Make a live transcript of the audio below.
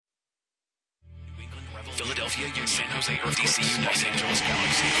Philadelphia Union, San Jose or DC, Los Angeles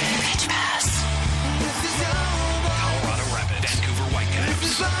Galaxy, Pitch Pass, Colorado Rapids, Vancouver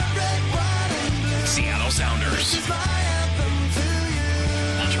Whitecaps, Seattle Sounders,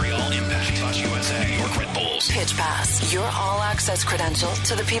 Montreal Impact, USA, York Red Bulls. Pitch Pass, your all-access credential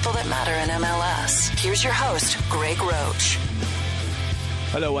to the people that matter in MLS. Here's your host, Greg Roach.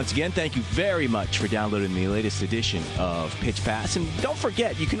 Hello once again. Thank you very much for downloading the latest edition of Pitch Pass. And don't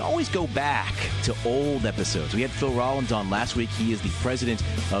forget, you can always go back to old episodes. We had Phil Rollins on last week. He is the president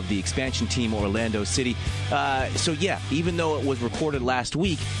of the expansion team Orlando City. So yeah, even though it was recorded last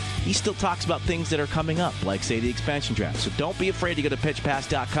week, he still talks about things that are coming up, like, say, the expansion draft. So don't be afraid to go to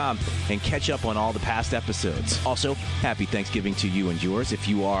pitchpass.com and catch up on all the past episodes. Also, happy Thanksgiving to you and yours. If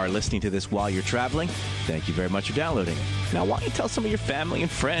you are listening to this while you're traveling, thank you very much for downloading. Now, why don't you tell some of your family and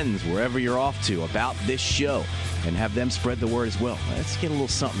friends, wherever you're off to, about this show and have them spread the word as well. Let's get a little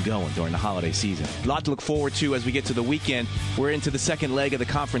something going during the holiday season. A lot to look forward to as we get to the weekend. We're into the second leg of the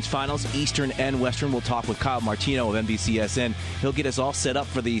conference finals, Eastern and Western. We'll talk with Kyle Martino of NBCSN. He'll get us all set up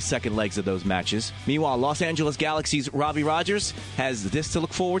for the second legs of those matches. Meanwhile, Los Angeles Galaxy's Robbie Rogers has this to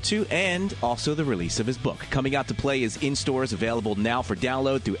look forward to and also the release of his book. Coming Out to Play is in stores, available now for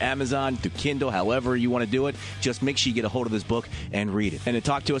download through Amazon, through Kindle, however you want to do it. Just make sure you get a hold of this book and read it. And to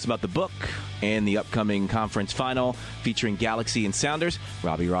talk to us about the book and the upcoming conference final featuring Galaxy and Sounders,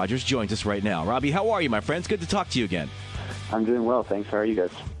 Robbie Rogers joins us right now. Robbie, how are you, my friends? Good to talk to you again. I'm doing well, thanks. How are you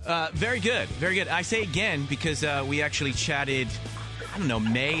guys? Very good, very good. I say again because we actually chatted, I don't know,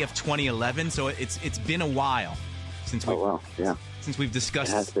 May of 2011, so it's been a while since we've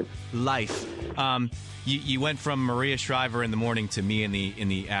discussed life. You went from Maria Shriver in the morning to me in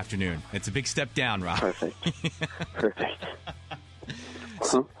the afternoon. It's a big step down, Rob. Perfect.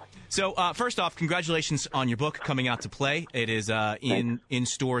 So first off, congratulations on your book Coming Out to Play. It is in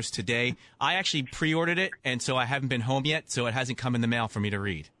stores today. I actually pre-ordered it, and so I haven't been home yet, so it hasn't come in the mail for me to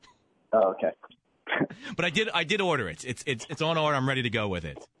read. Oh, okay. But I did order it. It's on order. I'm ready to go with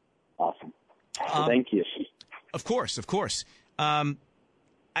it. Awesome. Thank you. Of course. I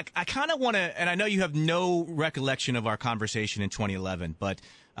kind of want to, and I know you have no recollection of our conversation in 2011, but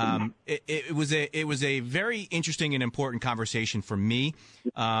it was a very interesting and important conversation for me,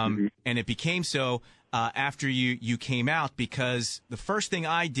 and it became so after you came out, because the first thing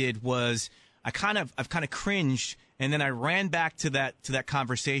I did was I've kind of cringed, and then I ran back to that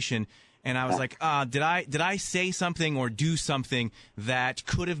conversation. And I was like, did I say something or do something that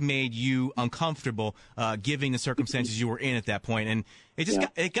could have made you uncomfortable, given the circumstances you were in at that point? And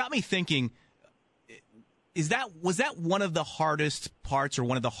it got me thinking, was that one of the hardest parts or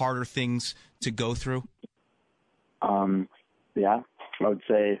one of the harder things to go through? Yeah, I would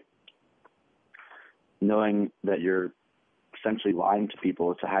say knowing that you're essentially lying to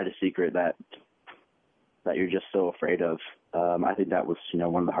people to hide a secret that you're just so afraid of. I think that was,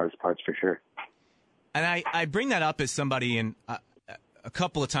 one of the hardest parts for sure. And I bring that up as somebody, and a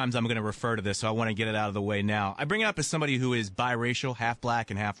couple of times I'm going to refer to this, so I want to get it out of the way now. I bring it up as somebody who is biracial, half black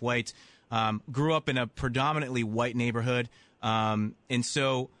and half white, grew up in a predominantly white neighborhood, and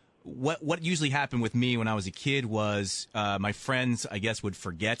so what usually happened with me when I was a kid was my friends, I guess, would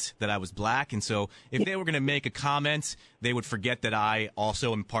forget that I was black. And so if they were going to make a comment, they would forget that I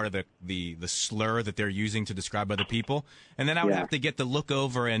also am part of the slur that they're using to describe other people. And then I would have to get the look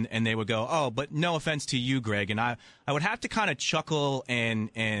over and they would go, oh, but no offense to you, Greg. And I would have to kind of chuckle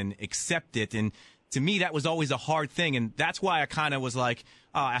and accept it. And to me, that was always a hard thing. And that's why I kind of was like,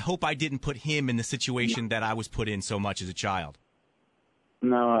 oh, I hope I didn't put him in the situation that I was put in so much as a child.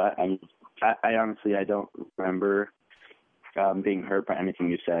 No, I honestly, I don't remember being hurt by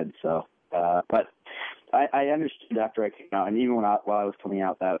anything you said. So, but I understood after I came out, and even while I was coming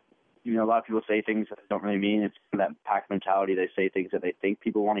out, that a lot of people say things that they don't really mean. It's that pack mentality. They say things that they think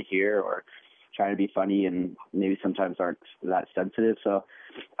people want to hear, or trying to be funny, and maybe sometimes aren't that sensitive. So,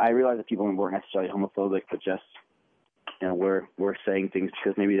 I realized that people weren't necessarily homophobic, but just we're saying things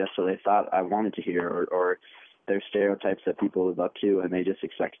because maybe that's what they thought I wanted to hear, or there's stereotypes that people live up to, and they just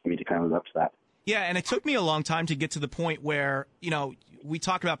expected me to kind of live up to that. Yeah, and it took me a long time to get to the point where, we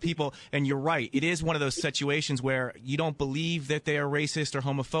talk about people, and you're right, it is one of those situations where you don't believe that they are racist or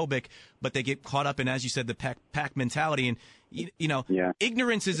homophobic, but they get caught up in, as you said, the pack mentality. And,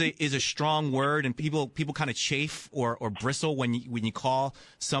 ignorance is a strong word, and people kind of chafe or bristle when you call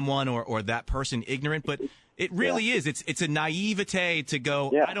someone or that person ignorant, but it really is. It's a naivete to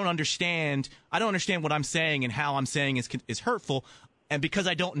go, I don't understand what I'm saying, and how I'm saying is hurtful, and because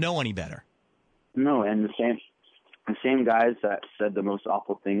I don't know any better. No, and the same guys that said the most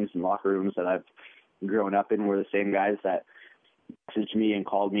awful things in locker rooms that I've grown up in were the same guys that messaged me and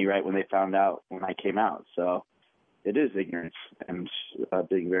called me right when they found out when I came out. So it is ignorance and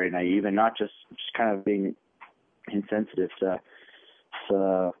being very naive, and not just kind of being insensitive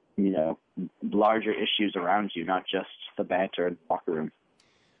to larger issues around you, not just the banter in the locker room.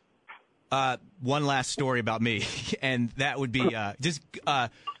 One last story about me, and that would be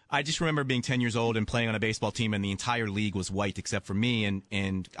I just remember being 10 years old and playing on a baseball team, and the entire league was white except for me.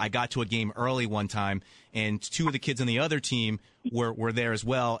 And I got to a game early one time, and two of the kids on the other team were there as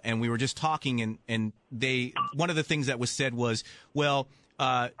well. And we were just talking, and one of the things that was said was, well,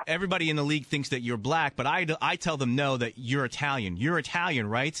 everybody in the league thinks that you're black, but I tell them no, that you're Italian. You're Italian,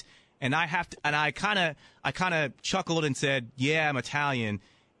 right? And I kind of chuckled and said, yeah, I'm Italian.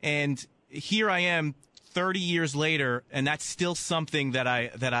 And here I am 30 years later, and that's still something that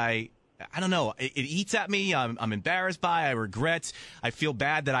I don't know. It eats at me. I'm embarrassed by. I regret. I feel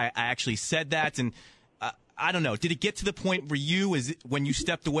bad that I actually said that. And I don't know. Did it get to the point where when you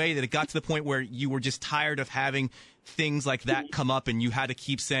stepped away, that it got to the point where you were just tired of having things like that come up, and you had to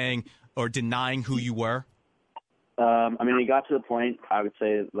keep saying or denying who you were? It got to the point, I would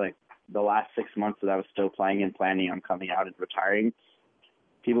say, like the last 6 months that I was still playing and planning on coming out and retiring.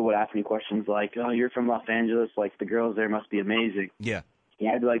 People would ask me questions like, oh, you're from Los Angeles, like the girls there must be amazing. Yeah.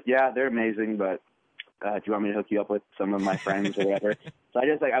 Yeah, I'd be like, yeah, they're amazing, but do you want me to hook you up with some of my friends or whatever? So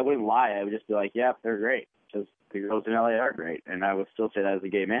I wouldn't lie. I would just be like, yeah, they're great, because the girls in LA are great. And I would still say that as a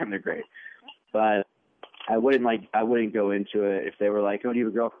gay man, they're great. But I wouldn't go into it if they were like, oh, do you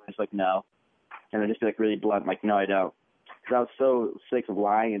have a girlfriend? It's like, no. And I'd just be like really blunt, like, no, I don't. Because I was so sick of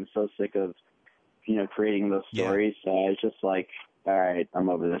lying and so sick of, creating those stories. Yeah. So I was just like, all right, I'm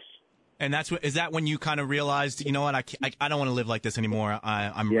over this. And is that when you kind of realized, you know what, I don't want to live like this anymore.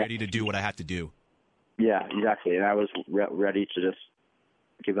 I'm ready to do what I have to do. Yeah, exactly. And I was ready to just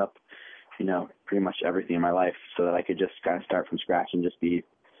give up, pretty much everything in my life so that I could just kind of start from scratch and just be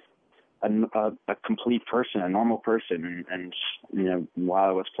a complete person, a normal person. And while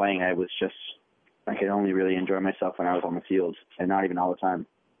I was playing, I could only really enjoy myself when I was on the field, and not even all the time.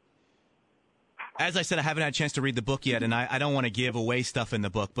 As I said, I haven't had a chance to read the book yet, and I don't want to give away stuff in the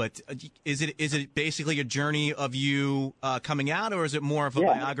book, but is it basically a journey of you coming out, or is it more of a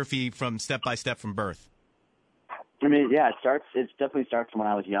biography from step by step from birth? It definitely starts from when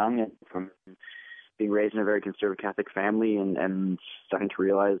I was young, and from being raised in a very conservative Catholic family, and starting to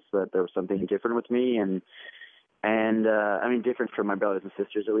realize that there was something different with me, and different from my brothers and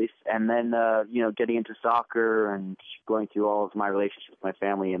sisters at least. And then, getting into soccer and going through all of my relationships with my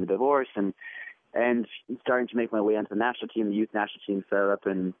family and the divorce, and starting to make my way onto the national team, the youth national team setup,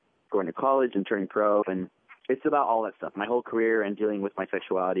 and going to college and turning pro. And it's about all that stuff, my whole career, and dealing with my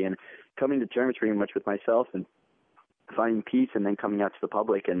sexuality and coming to terms pretty much with myself and finding peace, and then coming out to the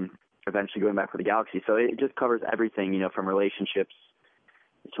public and eventually going back for the Galaxy. So it just covers everything, from relationships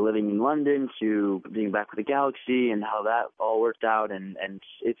to living in London to being back with the Galaxy and how that all worked out. And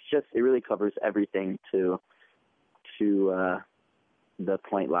it really covers everything to the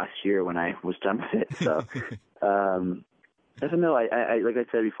point last year when I was done with it. So, I don't know. I like I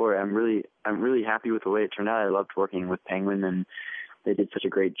said before, I'm really happy with the way it turned out. I loved working with Penguin, and they did such a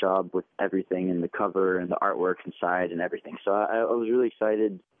great job with everything, and the cover and the artwork inside and everything. So I was really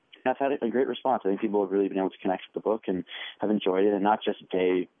excited. I've had a great response. I think people have really been able to connect with the book and have enjoyed it, and not just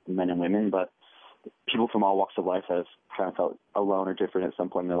gay men and women, but people from all walks of life that have kind of felt alone or different at some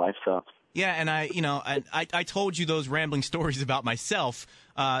point in their life. So. Yeah, and I told you those rambling stories about myself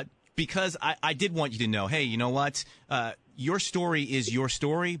because I did want you to know, hey, you know what? Your story is your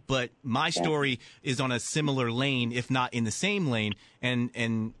story, but my story is on a similar lane, if not in the same lane.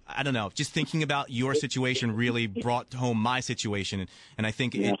 And I don't know, just thinking about your situation really brought home my situation. And I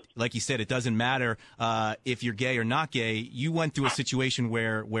think, like you said, it doesn't matter if you're gay or not gay. You went through a situation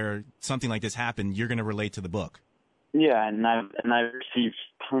where something like this happened. You're going to relate to the book. Yeah, and I've received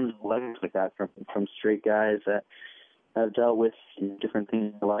tons of letters like that from straight guys that have dealt with different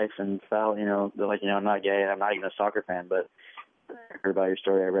things in life and felt, they're like, I'm not gay, I'm not even a soccer fan, but I heard about your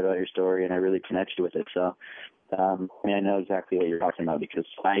story, I read about your story, and I really connected with it. So, I know exactly what you're talking about, because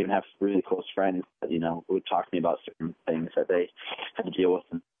I even have really close friends that, who would talk to me about certain things that they had to deal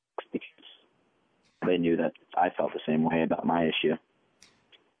with, because they knew that I felt the same way about my issue.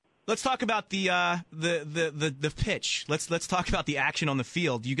 Let's talk about the pitch. Let's talk about the action on the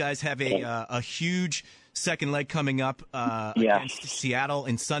field. You guys have a huge second leg coming up against Seattle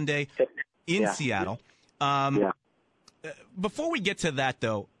in Sunday in Seattle. Before we get to that,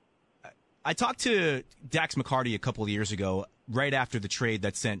 though, I talked to Dax McCarty a couple of years ago right after the trade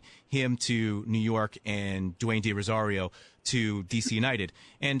that sent him to New York and Dwayne De Rosario to DC United.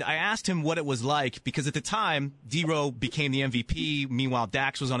 And I asked him what it was like, because at the time, D-Ro became the MVP. Meanwhile,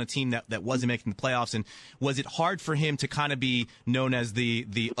 Dax was on a team that wasn't making the playoffs. And was it hard for him to kind of be known as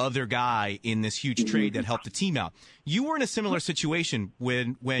the other guy in this huge trade that helped the team out? You were in a similar situation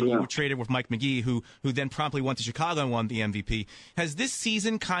when you were traded with Mike McGee, who then promptly went to Chicago and won the MVP. Has this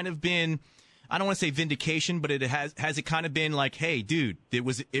season kind of been, I don't want to say vindication, but has it kind of been like, hey, dude, it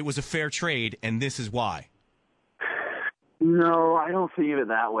was a fair trade, and this is why? No, I don't think of it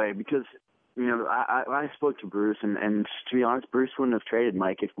that way, because I spoke to Bruce, and to be honest, Bruce wouldn't have traded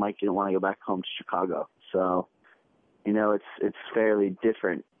Mike if Mike didn't want to go back home to Chicago. So, it's fairly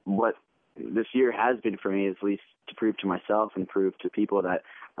different. What this year has been for me is at least to prove to myself and prove to people that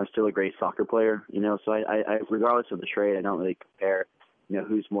I'm still a great soccer player. So I regardless of the trade, I don't really compare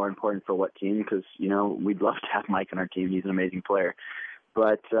who's more important for what team, because, we'd love to have Mike on our team. He's an amazing player.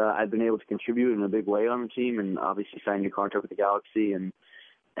 But I've been able to contribute in a big way on the team, and obviously signed a new contract with the Galaxy, and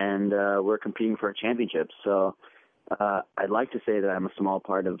we're competing for a championship. So I'd like to say that I'm a small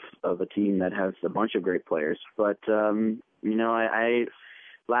part of a team that has a bunch of great players. But, I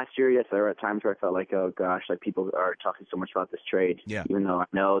last year, yes, there were times where I felt like, oh, gosh, like people are talking so much about this trade, even though I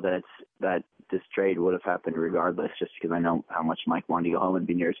know that this trade would have happened regardless, just because I know how much Mike wanted to go home and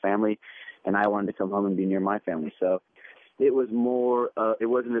be near his family, and I wanted to come home and be near my family. So it was more, it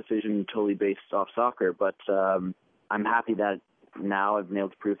wasn't a decision totally based off soccer, but I'm happy that now I've been able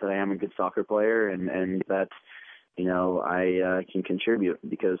to prove that I am a good soccer player, and that, I can contribute,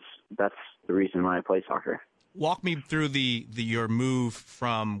 because that's the reason why I play soccer. Walk me through your move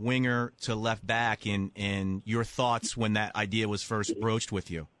from winger to left back, and your thoughts when that idea was first broached with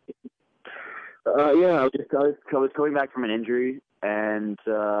you. I was coming back from an injury, and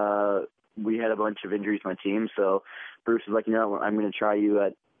we had a bunch of injuries on my team. So Bruce was like, I'm going to try you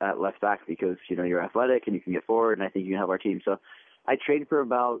at left back, because you're athletic and you can get forward, and I think you can help our team. So I trained for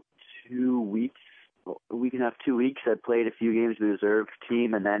about 2 weeks, a week and a half, 2 weeks. I played a few games with the reserve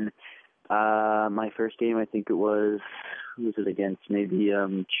team, and then my first game, I think it was, who was it against? Maybe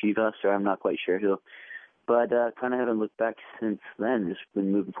Chivas, or I'm not quite sure who. But kind of haven't looked back since then. Just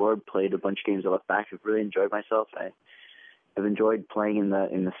been moving forward, played a bunch of games at left back. I've really enjoyed myself. I've enjoyed playing in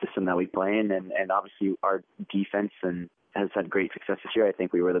the system that we play in, and obviously our defense has had great success this year. I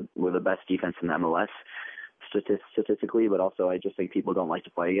think we're the best defense in the MLS statistically, but also I just think people don't like to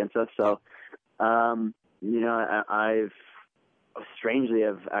play against us. So, I've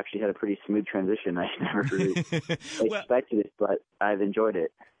actually had a pretty smooth transition. I never really expected it, but I've enjoyed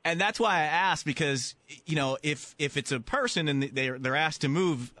it. And that's why I asked, because, if it's a person and they're asked to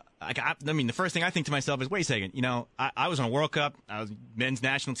move, the first thing I think to myself is, wait a second, I was on a World Cup, I was a men's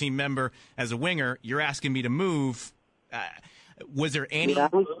national team member as a winger, you're asking me to move. Was there any... Yeah,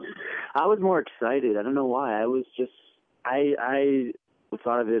 I was more excited. I don't know why. I was just, I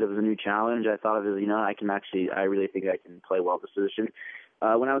thought of it as a new challenge. I thought of it as, I really think I can play well this position.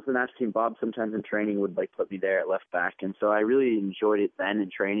 When I was in the national team, Bob sometimes in training would put me there at left back, and so I really enjoyed it then in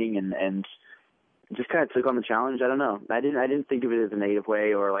training, and just kind of took on the challenge. I don't know. I didn't think of it as a negative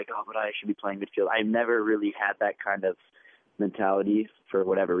way, or but I should be playing midfield. I never really had that kind of mentality for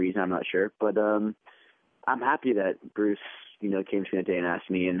whatever reason. I'm not sure, but I'm happy that Bruce came to me that day and asked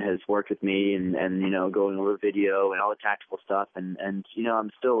me, and has worked with me, and going over video and all the tactical stuff, and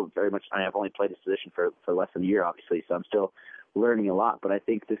I'm still very much. I've only played this position for less than a year, obviously, so I'm still learning a lot, but I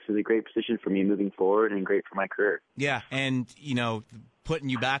think this is a great position for me moving forward and great for my career. Yeah, and putting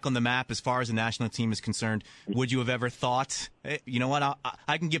you back on the map as far as the national team is concerned, would you have ever thought, hey, you know what,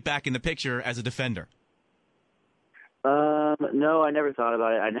 I can get back in the picture as a defender? No, I never thought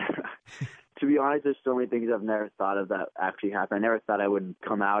about it. To be honest, there's so many things I've never thought of that actually happened. I never thought I would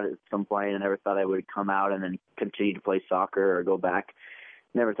come out at some point. I never thought I would come out and then continue to play soccer or go back.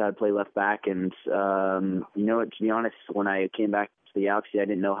 Never thought I'd play left back, and to be honest, when I came back to the Galaxy, I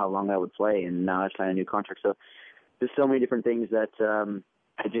didn't know how long I would play, and now I've signed a new contract. So there's so many different things that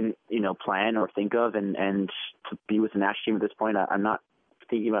I didn't, plan or think of, and to be with the national team at this point, I'm not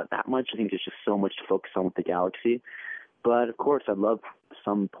thinking about that much. I think there's just so much to focus on with the Galaxy. But of course, I'd love at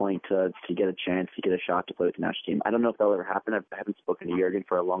some point to get a chance, to get a shot to play with the national team. I don't know if that'll ever happen. I haven't spoken to Jurgen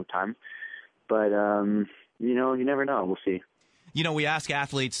for a long time, but you never know. We'll see. We ask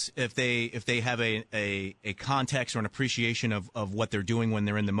athletes if they have a context or an appreciation of what they're doing when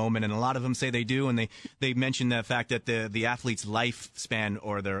they're in the moment, and a lot of them say they do, and they mention the fact that the athlete's lifespan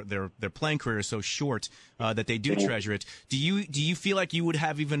or their playing career is so short that they do treasure it. Do you feel like you would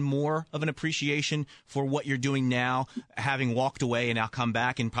have even more of an appreciation for what you're doing now, having walked away and now come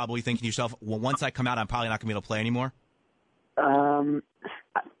back and probably thinking to yourself, well, once I come out, I'm probably not going to be able to play anymore?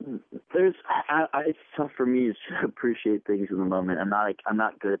 It's tough for me to appreciate things in the moment. I'm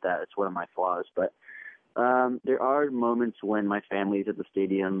not good at that. It's one of my flaws. But there are moments when my family's at the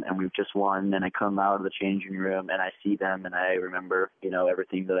stadium and we've just won, and I come out of the changing room and I see them and I remember,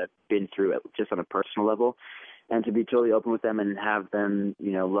 everything that I've been through just on a personal level. And to be totally open with them and have them,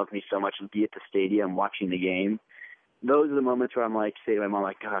 love me so much and be at the stadium watching the game. Those are the moments where I'm like, say to my mom,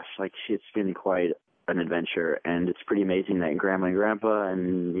 like, gosh, like it's been quite an adventure, and it's pretty amazing that Grandma and Grandpa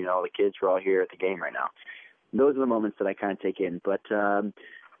and all the kids were all here at the game right now. Those are the moments that I kind of take in. But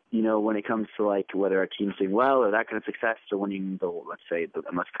when it comes to like whether our team's doing well or that kind of success or winning the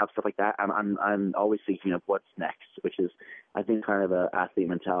MLS Cup, stuff like that, I'm always thinking of what's next, which is I think kind of a athlete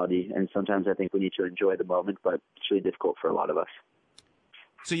mentality. And sometimes I think we need to enjoy the moment, but it's really difficult for a lot of us.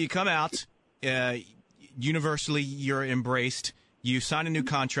 So you come out, universally you're embraced. You sign a new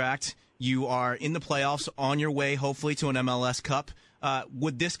contract. You are in the playoffs, on your way, hopefully, to an MLS Cup.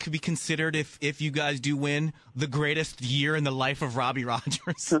 Would this be considered, if you guys do win, the greatest year in the life of Robbie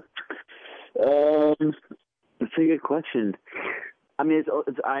Rogers? That's a good question. I mean,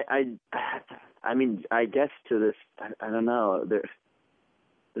 I guess to this, I don't know.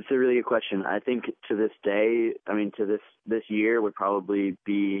 It's a really good question. I think to this day, to this year would probably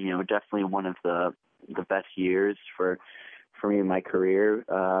be, definitely one of the best years for me in my career.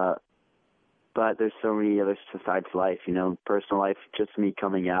 But there's so many other sides to life, personal life. Just me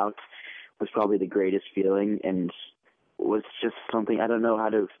coming out was probably the greatest feeling, and was just something, I don't know how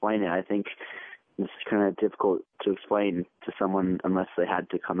to explain it. I think it's kind of difficult to explain to someone unless they had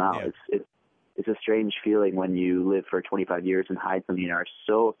to come out. Yeah. It's a strange feeling when you live for 25 years and hide something and are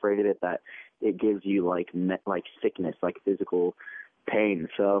so afraid of it that it gives you like sickness, like physical pain.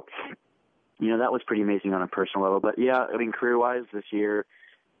 So, that was pretty amazing on a personal level. But yeah, career-wise this year,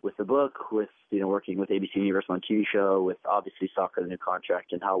 with the book, with working with ABC Universal on TV show, with obviously soccer, the new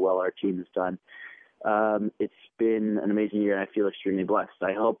contract, and how well our team has done, it's been an amazing year, and I feel extremely blessed.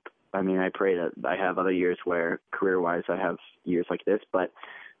 I pray that I have other years where career-wise I have years like this, but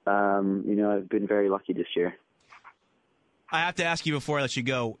I've been very lucky this year. I have to ask you before I let you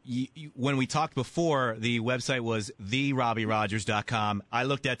go, when we talked before, the website was therobbierogers.com. I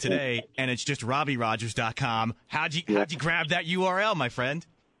looked at today, and it's just robbierogers.com. How'd you grab that URL, my friend?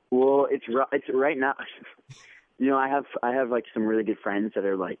 Well, it's right now. I have like some really good friends that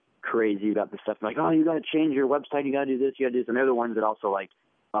are like crazy about this stuff. Like, oh, you got to change your website. You got to do this. You got to do this. And they're the ones that also like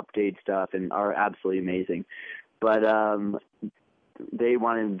update stuff and are absolutely amazing. But they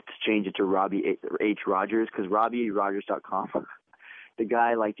wanted to change it to Robbie H. Rogers because robbierogers.com. The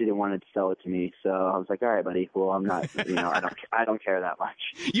guy didn't want to sell it to me, so I was like, all right, buddy. Well, I'm not. I don't care that much.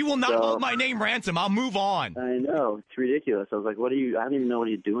 You will not hold my name ransom. I'll move on. I know, it's ridiculous. I was like, what are you? I don't even know what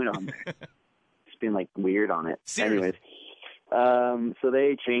he's doing on there. It's been weird on it. Seriously? Anyways, so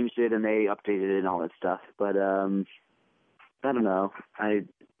they changed it and they updated it and all that stuff. But I don't know. I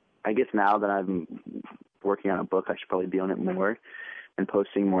guess now that I'm working on a book, I should probably be on it more and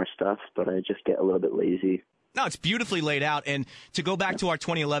posting more stuff. But I just get a little bit lazy. No, it's beautifully laid out. And to go back to our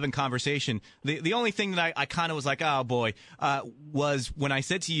 2011 conversation, the only thing that I kind of was like, oh, boy, was when I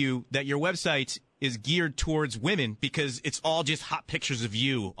said to you that your website is geared towards women because it's all just hot pictures of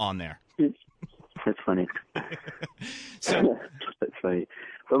you on there. That's funny. So that's funny.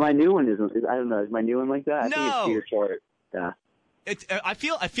 But my new one I don't know, is my new one like that? No. I think it's short. Yeah. I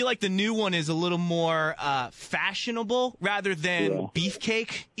feel like the new one is a little more fashionable rather than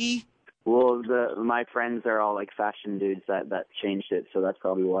beefcake-y. Well, my friends are all fashion dudes that changed it, so that's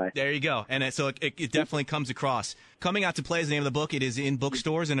probably why. There you go. And so it definitely comes across. Coming Out to Play is the name of the book. It is in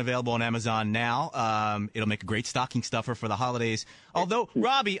bookstores and available on Amazon now. It'll make a great stocking stuffer for the holidays. Although,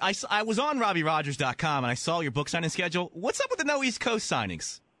 Robbie, I was on RobbieRogers.com, and I saw your book signing schedule. What's up with the no East Coast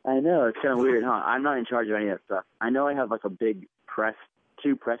signings? I know. It's kind of weird, huh? I'm not in charge of any of that stuff. I know I have a big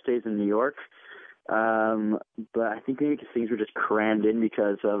two press days in New York, but I think maybe because things were just crammed in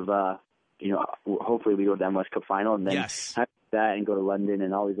because of hopefully we go to the MLS Cup final and then have that and go to London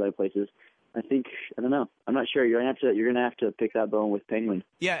and all these other places. I don't know. I'm not sure. You're gonna have to pick that bone with Penguin.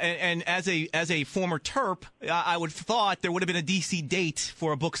 Yeah, and as a former Terp, I would have thought there would have been a DC date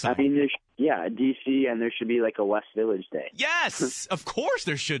for a book signing. DC, and there should be a West Village Day. Yes, of course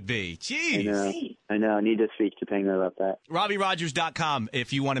there should be. Jeez. I know. I need to speak to Penguin about that. RobbieRogers.com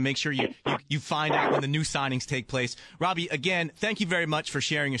if you want to make sure you find out when the new signings take place. Robbie, again, thank you very much for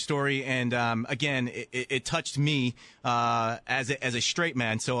sharing your story. And again, it touched me as a straight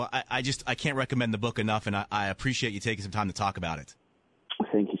man. So I can't recommend the book enough, and I appreciate you taking some time to talk about it.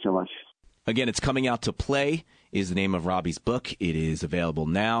 Thank you so much. Again, it's Coming Out to Play. is the name of Robbie's book. It is available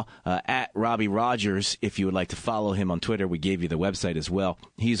now at Robbie Rogers. If you would like to follow him on Twitter, we gave you the website as well.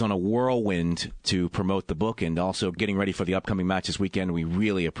 He's on a whirlwind to promote the book and also getting ready for the upcoming match this weekend. We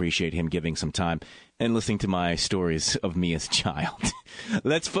really appreciate him giving some time and listening to my stories of me as a child.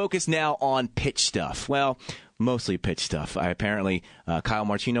 Let's focus now on pitch stuff. Well, mostly pitch stuff. Kyle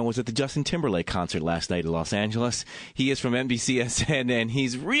Martino was at the Justin Timberlake concert last night in Los Angeles. He is from NBCSN, and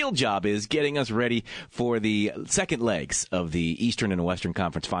his real job is getting us ready for the second legs of the Eastern and Western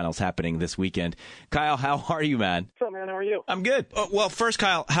Conference Finals happening this weekend. Kyle, how are you, man? What's up, man? How are you? I'm good. Well, first,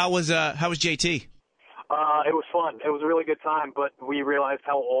 Kyle, how was JT? It was fun. It was a really good time, but we realized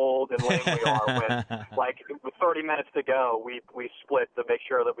how old and lame we are when, with 30 minutes to go, we split to make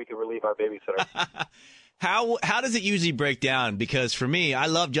sure that we could relieve our babysitter. How does it usually break down? Because for me, I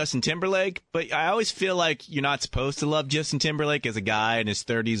love Justin Timberlake, but I always feel like you're not supposed to love Justin Timberlake as a guy in his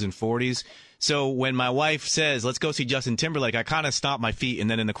 30s and 40s. So when my wife says, let's go see Justin Timberlake, I kind of stomp my feet, and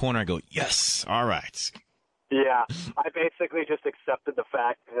then in the corner I go, yes, all right. Yeah, I basically just accepted the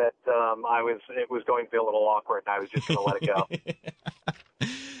fact that it was going to be a little awkward, and I was just going to let it go.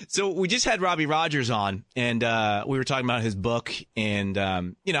 So we just had Robbie Rogers on, and we were talking about his book, and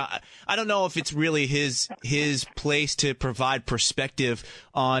I don't know if it's really his place to provide perspective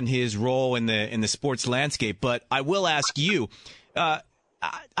on his role in the sports landscape, but I will ask you.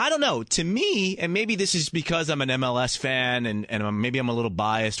 I don't know. To me, and maybe this is because I'm an MLS fan, and maybe I'm a little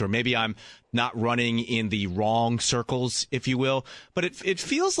biased, or maybe I'm not running in the wrong circles, if you will, but it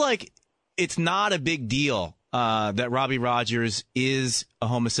feels like it's not a big deal that Robbie Rogers is a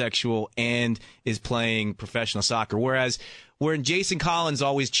homosexual and is playing professional soccer. Whereas when Jason Collins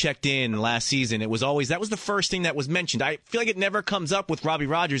always checked in last season, that was the first thing that was mentioned. I feel like it never comes up with Robbie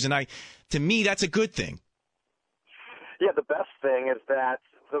Rogers, and to me, that's a good thing. Yeah, the best thing is that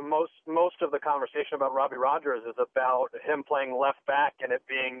the most of the conversation about Robbie Rogers is about him playing left back and it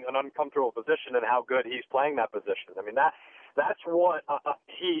being an uncomfortable position and how good he's playing that position. I mean, that's what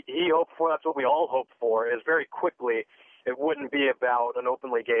he hoped for. That's what we all hope for. Is very quickly it wouldn't be about an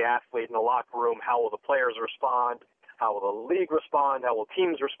openly gay athlete in the locker room. How will the players respond? How will the league respond? How will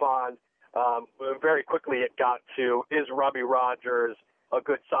teams respond? Very quickly it got to, is Robbie Rogers a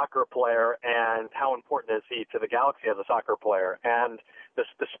good soccer player, and how important is he to the Galaxy as a soccer player? And the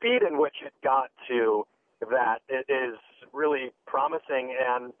speed in which it got to that it is really promising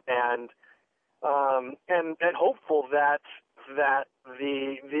and hopeful that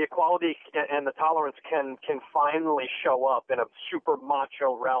the equality and the tolerance can finally show up in a super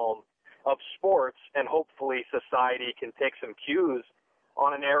macho realm of sports, and hopefully society can take some cues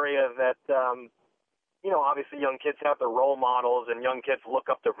on an area that obviously young kids have their role models and young kids look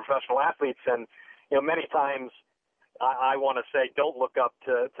up to professional athletes. And, many times I want to say, don't look up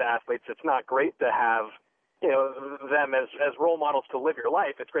to athletes. It's not great to have, them as role models to live your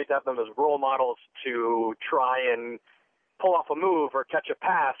life. It's great to have them as role models to try and pull off a move or catch a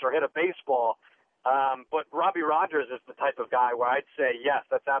pass or hit a baseball. But Robbie Rogers is the type of guy where I'd say, yes,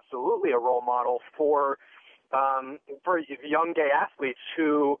 that's absolutely a role model for young gay athletes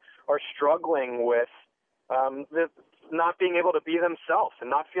who are struggling with not being able to be themselves and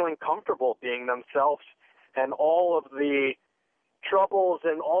not feeling comfortable being themselves, and all of the troubles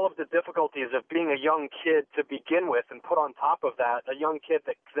and all of the difficulties of being a young kid to begin with, and put on top of that a young kid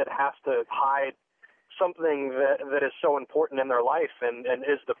that has to hide something that is so important in their life and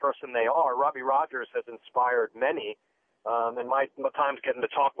is the person they are. Robbie Rogers has inspired many, and my times getting to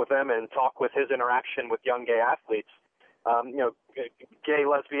talk with him and talk with his interaction with young gay athletes, gay,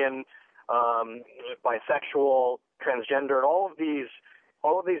 lesbian, bisexual, transgender, all of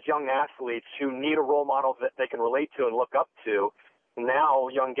these young athletes who need a role model that they can relate to and look up to. Now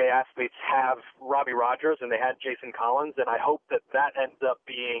young gay athletes have Robbie Rogers and they had Jason Collins, and I hope that ends up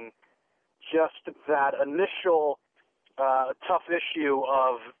being just that initial tough issue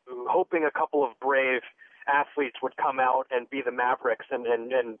of hoping a couple of brave athletes would come out and be the Mavericks and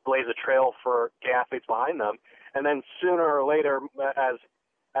blaze a trail for gay athletes behind them. And then sooner or later,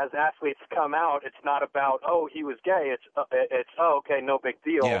 as athletes come out, it's not about, oh, he was gay. It's oh, okay, no big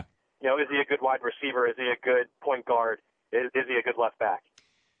deal. Yeah. Is he a good wide receiver? Is he a good point guard? Is he a good left back?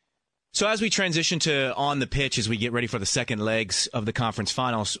 So as we transition to on the pitch, as we get ready for the second legs of the conference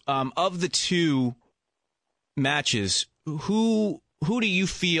finals, of the two matches, who do you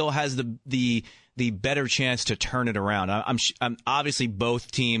feel has the better chance to turn it around? I'm obviously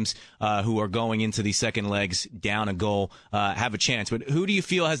both teams who are going into the second legs down a goal have a chance, but who do you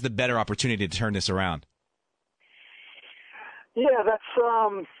feel has the better opportunity to turn this around? Yeah, that's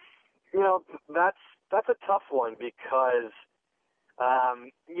a tough one because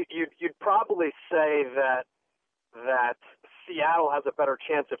you'd probably say that Seattle has a better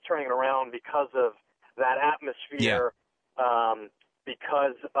chance of turning it around because of that atmosphere. Yeah.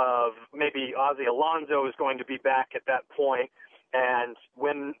 Because of maybe Ozzie Alonso is going to be back at that point, and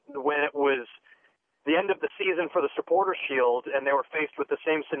when it was the end of the season for the Supporter Shield and they were faced with the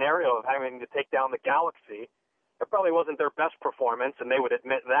same scenario of having to take down the Galaxy, it probably wasn't their best performance, and they would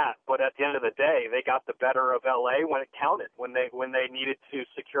admit that. But at the end of the day, they got the better of LA when it counted, when they needed to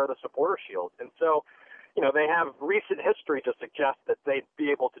secure the Supporter Shield, and so. They have recent history to suggest that they'd be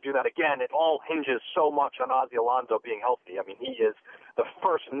able to do that again. It all hinges so much on Ozzie Alonso being healthy. I mean, he is the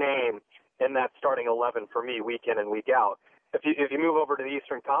first name in that starting 11 for me week in and week out. If you move over to the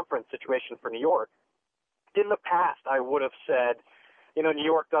Eastern Conference situation for New York, in the past I would have said, New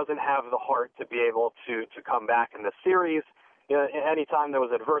York doesn't have the heart to be able to come back in the series. Anytime there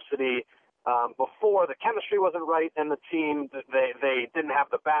was adversity, before the chemistry wasn't right in the team, they didn't have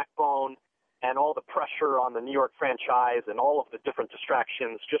the backbone. And all the pressure on the New York franchise and all of the different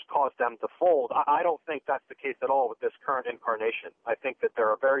distractions just caused them to fold. I don't think that's the case at all with this current incarnation. I think that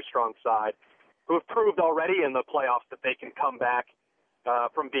they're a very strong side who have proved already in the playoffs that they can come back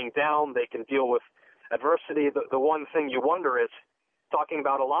from being down. They can deal with adversity. The one thing you wonder is, talking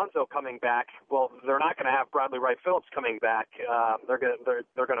about Alonso coming back, well, they're not going to have Bradley Wright Phillips coming back. They're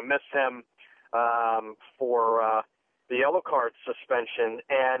going to miss him for the yellow card suspension.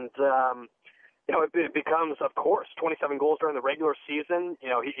 And it becomes, of course, 27 goals during the regular season.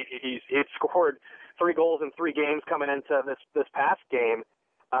 He scored 3 goals in 3 games coming into this past game.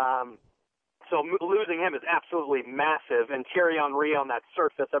 So losing him is absolutely massive. And Thierry Henry on that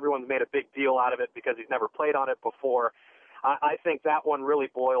surface, everyone's made a big deal out of it because he's never played on it before. I think that one really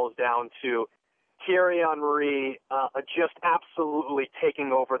boils down to Thierry Henry just absolutely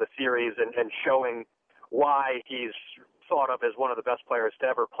taking over the series and showing why he's thought of as one of the best players to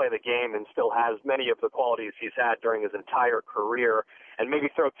ever play the game and still has many of the qualities he's had during his entire career. And maybe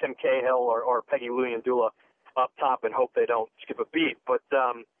throw Tim Cahill or Peggy Luyendula up top and hope they don't skip a beat. But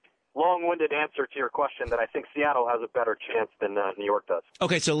long-winded answer to your question that I think Seattle has a better chance than New York does.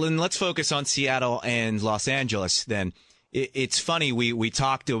 Okay, so Lynn, let's focus on Seattle and Los Angeles then. It's funny, we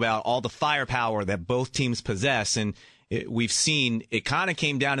talked about all the firepower that both teams possess, and we've seen it kind of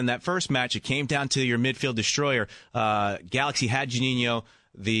came down in that first match. It came down to your midfield destroyer. Galaxy had Juninho.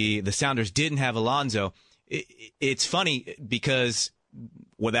 The Sounders didn't have Alonso. It's funny because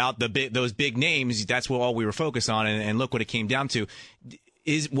without those big names, that's what all we were focused on, and look what it came down to.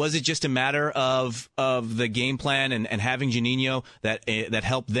 Was it just a matter of the game plan and having Juninho that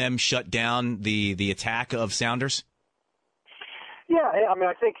helped them shut down the attack of Sounders? Yeah, I mean,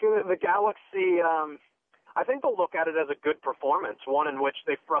 I think the Galaxy, I think they'll look at it as a good performance, one in which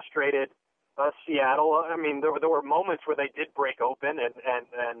they frustrated Seattle. I mean, there were moments where they did break open,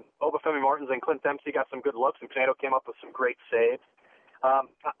 and Obafemi Martins and Clint Dempsey got some good looks, and Pineda came up with some great saves.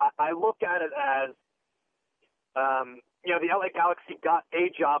 I look at it as, the LA Galaxy got a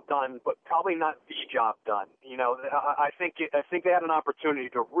job done, but probably not the job done. I think they had an opportunity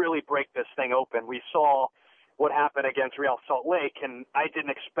to really break this thing open. We saw what happened against Real Salt Lake, and I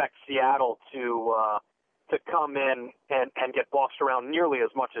didn't expect Seattle to come in and get bossed around nearly as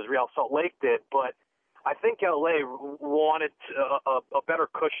much as Real Salt Lake did. But I think LA wanted a better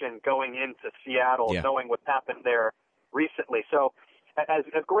cushion going into Seattle, knowing what's happened there recently. So as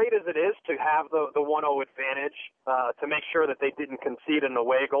great as it is to have the 1-0 advantage, to make sure that they didn't concede an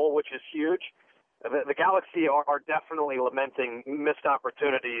away goal, which is huge, the Galaxy are definitely lamenting missed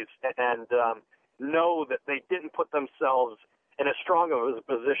opportunities and know that they didn't put themselves in as strong of a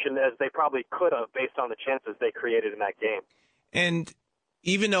position as they probably could have based on the chances they created in that game. And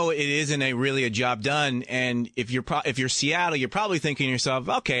even though it isn't really a job done, and if you're Seattle, you're probably thinking to yourself,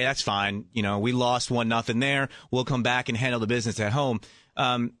 okay, that's fine. We lost 1-0 there. We'll come back and handle the business at home.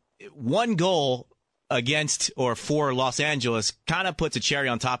 One goal against or for Los Angeles kind of puts a cherry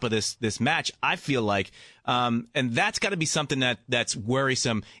on top of this match, I feel like. And that's got to be something that's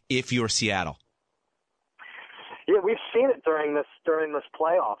worrisome if you're Seattle. Yeah, we've seen it during this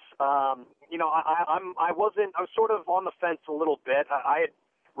playoffs. I was sort of on the fence a little bit. I had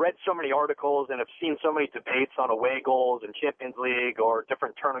read so many articles and have seen so many debates on away goals in Champions League or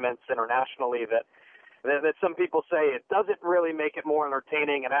different tournaments internationally that some people say it doesn't really make it more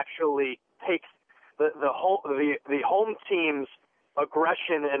entertaining. It actually takes the home team's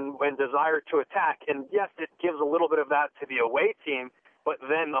aggression and desire to attack, and yes, it gives a little bit of that to the away team. But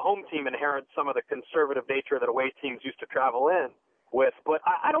then the home team inherits some of the conservative nature that away teams used to travel in with. But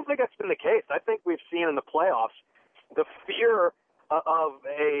I don't think that's been the case. I think we've seen in the playoffs the fear of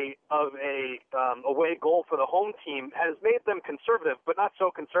a away goal for the home team has made them conservative, but not so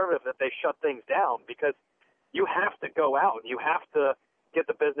conservative that they shut things down. Because you have to go out. You have to get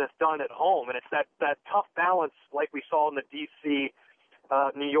the business done at home. And it's that tough balance like we saw in the D.C.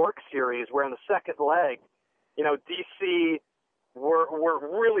 New York series, where in the second leg, D.C. were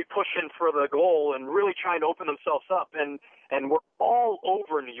really pushing for the goal and really trying to open themselves up. And we're all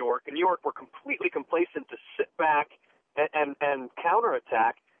over New York. And New York were completely complacent to sit back and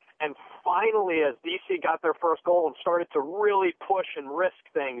counterattack. And finally, as D.C. got their first goal and started to really push and risk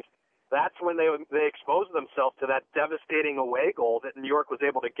things, that's when they exposed themselves to that devastating away goal that New York was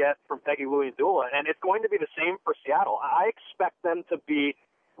able to get from Peggy Luyendula. And it's going to be the same for Seattle. I expect them to be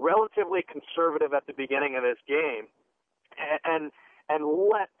relatively conservative at the beginning of this game and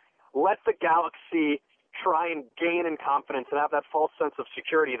let the Galaxy try and gain in confidence and have that false sense of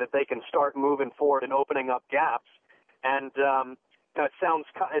security that they can start moving forward and opening up gaps. And it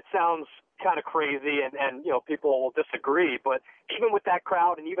sounds kind of crazy, and people will disagree, but even with that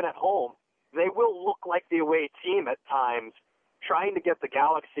crowd and even at home, they will look like the away team at times, trying to get the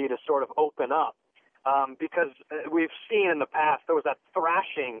Galaxy to sort of open up. Because we've seen in the past there was that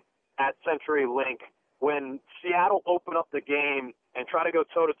thrashing at CenturyLink when Seattle opened up the game and try to go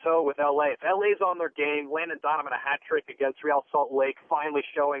toe-to-toe with L.A. If L.A.'s on their game, Landon Donovan a hat trick against Real Salt Lake, finally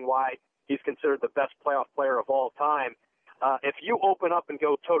showing why he's considered the best playoff player of all time. If you open up and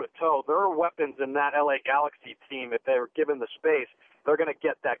go toe-to-toe, there are weapons in that L.A. Galaxy team. If they're given the space, they're going to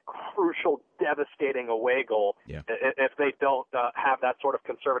get that crucial, devastating away goal if they don't have that sort of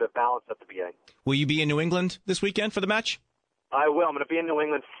conservative balance at the beginning. Will you be in New England this weekend for the match? I will. I'm going to be in New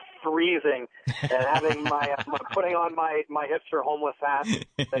England freezing and having putting on my hipster homeless hat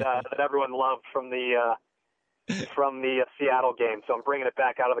that everyone loved from the Seattle game. So I'm bringing it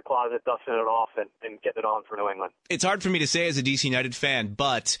back out of the closet, dusting it off, and getting it on for New England. It's hard for me to say as a DC United fan,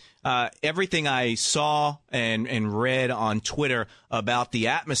 but everything I saw and read on Twitter about the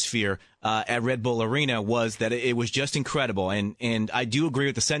atmosphere at Red Bull Arena was that it was just incredible. And I do agree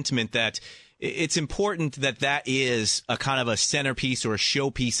with the sentiment that it's important that is a kind of a centerpiece or a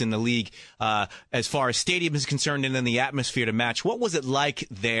showpiece in the league as far as stadium is concerned, and then the atmosphere to match. What was it like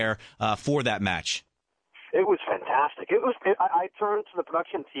there for that match? It was fantastic. I turned to the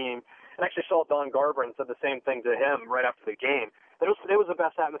production team and actually saw Don Garber and said the same thing to him right after the game. It was the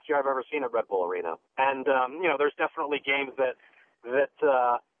best atmosphere I've ever seen at Red Bull Arena. And there's definitely games that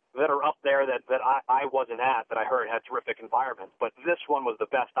are up there that I wasn't at, that I heard had terrific environments. But this one was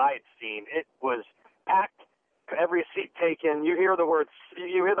the best I had seen. It was packed, every seat taken. You hear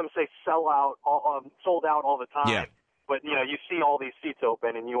them say sell out, sold out all the time. Yeah. But, you see all these seats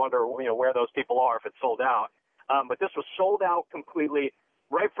open, and you wonder, where those people are if it's sold out. But this was sold out completely.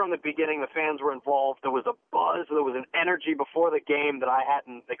 Right from the beginning, the fans were involved. There was a buzz. There was an energy before the game that I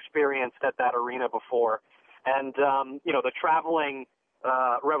hadn't experienced at that arena before. And, the traveling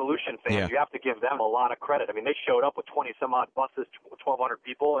Revolution fans, you have to give them a lot of credit. I mean, they showed up with 20-some-odd buses, 1,200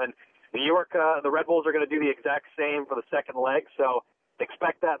 people. And New York, the Red Bulls are going to do the exact same for the second leg. So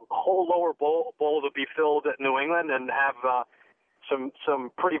expect that whole lower bowl to be filled at New England and have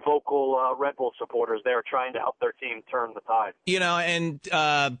some pretty vocal Red Bull supporters there trying to help their team turn the tide. And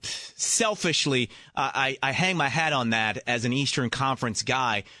selfishly, I hang my hat on that as an Eastern Conference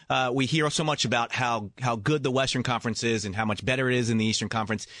guy. We hear so much about how good the Western Conference is and how much better it is in the Eastern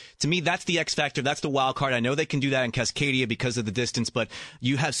Conference. To me, that's the X factor. That's the wild card. I know they can do that in Cascadia because of the distance, but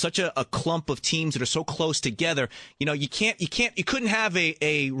you have such a clump of teams that are so close together. You couldn't have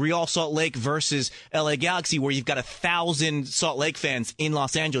a Real Salt Lake versus LA Galaxy where you've got 1,000 Salt Lake fans in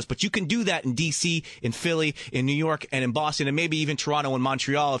Los Angeles, but you can do that in DC, in Philly, in New York, and in Boston, and maybe even Toronto and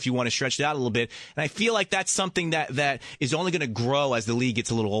Montreal if you want to stretch it out a little bit. And I feel like that's something that is only going to grow as the league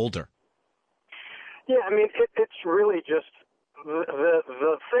gets a little older. Yeah, I mean, it's really just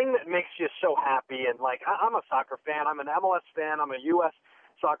the thing that makes you so happy. And I'm a soccer fan. I'm an MLS fan. I'm a U.S.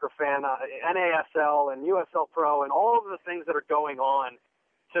 soccer fan, NASL and USL Pro, and all of the things that are going on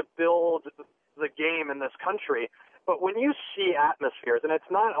to build the game in this country. But when you see atmospheres, and it's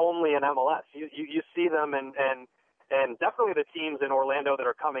not only in MLS, you see them and definitely the teams in Orlando that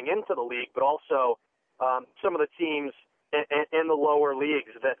are coming into the league, but also some of the teams in the lower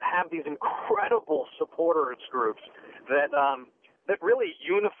leagues that have these incredible supporters groups that really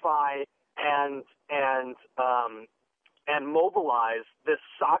unify and mobilize this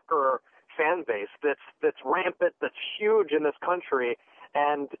soccer fan base that's rampant, that's huge in this country.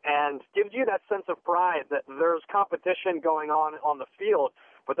 And gives you that sense of pride that there's competition going on the field,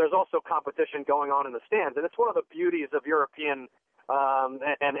 but there's also competition going on in the stands. And it's one of the beauties of European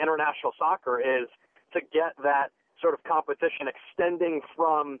and international soccer is to get that sort of competition extending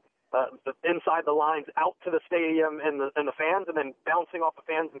from inside the lines out to the stadium and the fans, and then bouncing off the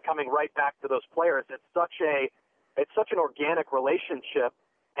fans and coming right back to those players. It's such an organic relationship,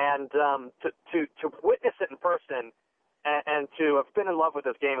 and to witness it in person and to have been in love with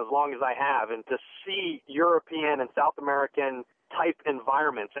this game as long as I have, and to see European and South American type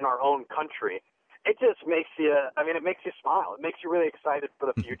environments in our own country, it just makes you, it makes you smile. It makes you really excited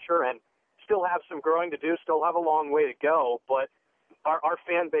for the future, and still have some growing to do, still have a long way to go, but our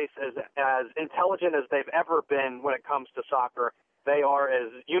fan base is as intelligent as they've ever been when it comes to soccer. They are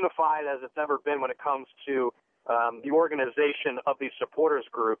as unified as it's ever been when it comes to the organization of these supporters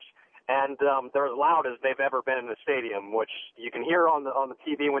groups, and they're as loud as they've ever been in the stadium, which you can hear on the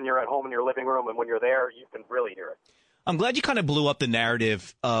TV when you're at home in your living room, and when you're there, you can really hear it. I'm glad you kind of blew up the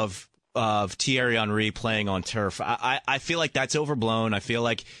narrative of Thierry Henry playing on turf. I feel like that's overblown. I feel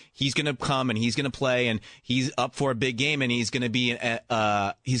like he's going to come and he's going to play, and he's up for a big game, and he's going to be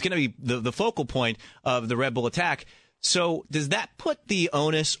the focal point of the Red Bull attack. So does that put the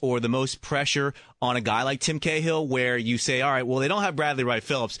onus or the most pressure on a guy like Tim Cahill, where you say, all right, well, they don't have Bradley Wright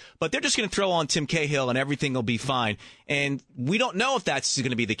Phillips, but they're just going to throw on Tim Cahill and everything will be fine? And we don't know if that's going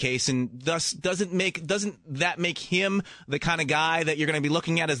to be the case, and thus doesn't that make him the kind of guy that you're going to be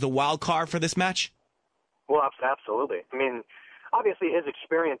looking at as the wild card for this match? Well, absolutely. I mean, obviously his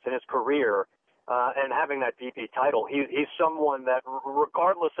experience in his career and having that DP title, he's someone that,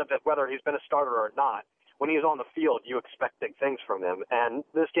 regardless of whether he's been a starter or not, when he's on the field, you expect big things from him, and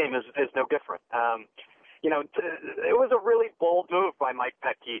this game is no different. It was a really bold move by Mike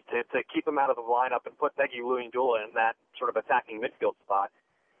Petke to keep him out of the lineup and put Peggy Luyindula in that sort of attacking midfield spot,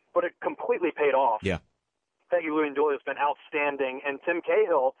 but it completely paid off. Yeah, Peggy Luyindula has been outstanding, and Tim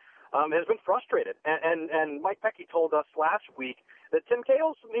Cahill has been frustrated. And Mike Petke told us last week that Tim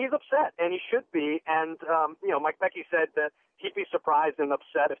he's upset, and he should be. And Mike Petke said that he'd be surprised and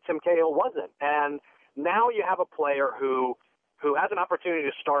upset if Tim Cahill wasn't. And now you have a player who has an opportunity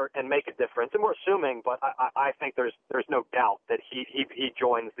to start and make a difference, and we're assuming, but I think there's no doubt that he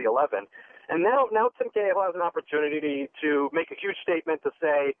joins the 11. And now Tim Cahill has an opportunity to make a huge statement to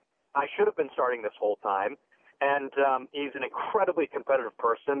say, I should have been starting this whole time. And he's an incredibly competitive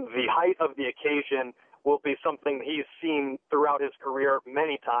person. The height of the occasion will be something he's seen throughout his career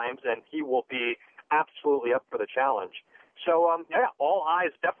many times, and he will be absolutely up for the challenge. So, all eyes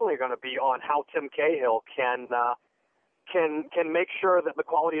definitely are going to be on how Tim Cahill can make sure that the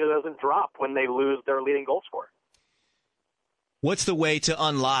quality doesn't drop when they lose their leading goal scorer. What's the way to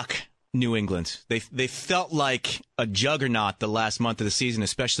unlock New England? They felt like a juggernaut the last month of the season,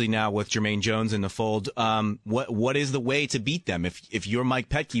 especially now with Jermaine Jones in the fold. What is the way to beat them? If you're Mike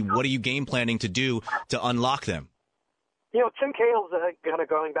Petke, what are you game planning to do to unlock them? Tim Cahill's kind of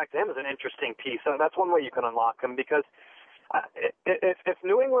going back to him is an interesting piece. That's one way you can unlock him, because if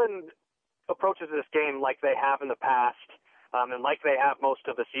New England approaches this game like they have in the past, and like they have most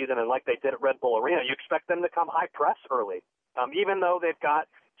of the season, and like they did at Red Bull Arena, you expect them to come high press early, even though they've got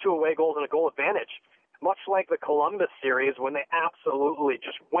 2 away goals and a goal advantage. Much like the Columbus series, when they absolutely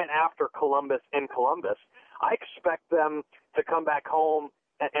just went after Columbus in Columbus, I expect them to come back home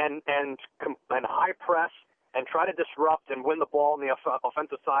and high press and try to disrupt and win the ball on the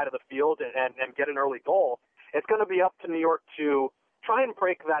offensive side of the field and get an early goal. It's going to be up to New York to try and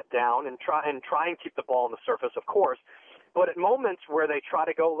break that down and try and keep the ball on the surface, of course. But at moments where they try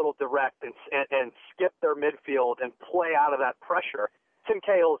to go a little direct and skip their midfield and play out of that pressure, Tim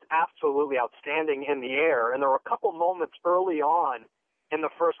Cahill is absolutely outstanding in the air. And there were a couple moments early on in the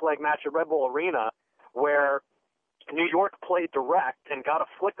first leg match at Red Bull Arena where New York played direct and got a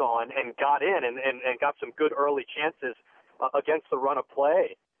flick on and got in and got some good early chances against the run of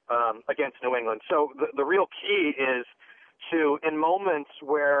play against New England. So the real key is to, in moments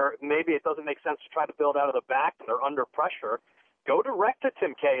where maybe it doesn't make sense to try to build out of the back and they're under pressure, go direct to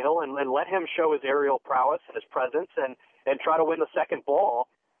Tim Cahill and let him show his aerial prowess and his presence and try to win the second ball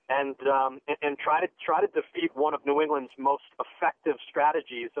and try to defeat one of New England's most effective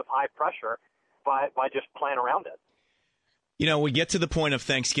strategies of high pressure by just playing around it. We get to the point of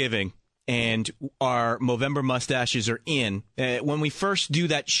Thanksgiving, and our Movember mustaches are in. When we first do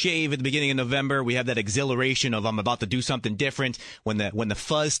that shave at the beginning of November, we have that exhilaration of I'm about to do something different. When the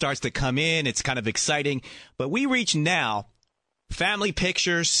fuzz starts to come in, it's kind of exciting. But we reach now, family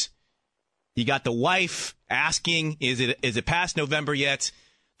pictures. You got the wife asking, is it past November yet?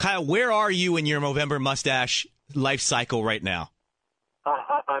 Kyle, where are you in your Movember mustache life cycle right now?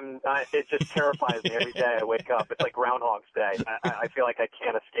 It just terrifies me every day I wake up. It's like Groundhog's Day. I feel like I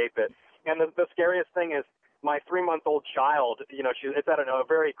can't escape it. And the scariest thing is my 3-month-old child, it's at a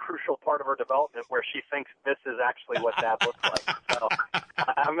very crucial part of her development where she thinks this is actually what Dad looks like. So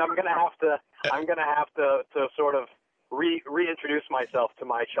I'm gonna have to sort of reintroduce myself to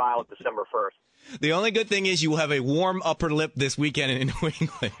my child December 1st. The only good thing is you will have a warm upper lip this weekend in New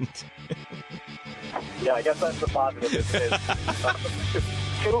England. Yeah, I guess that's the positive.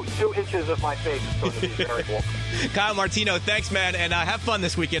 Two inches of my face is going to be very warm. Kyle Martino, thanks, man, and have fun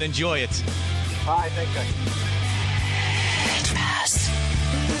this weekend. Enjoy it. All right, thanks, guys. Pitch Pass.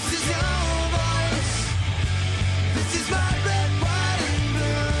 This is your voice. This is my red, white, and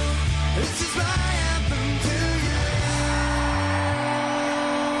blue. This is my anthem to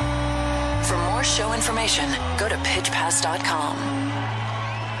you. For more show information, go to pitchpass.com.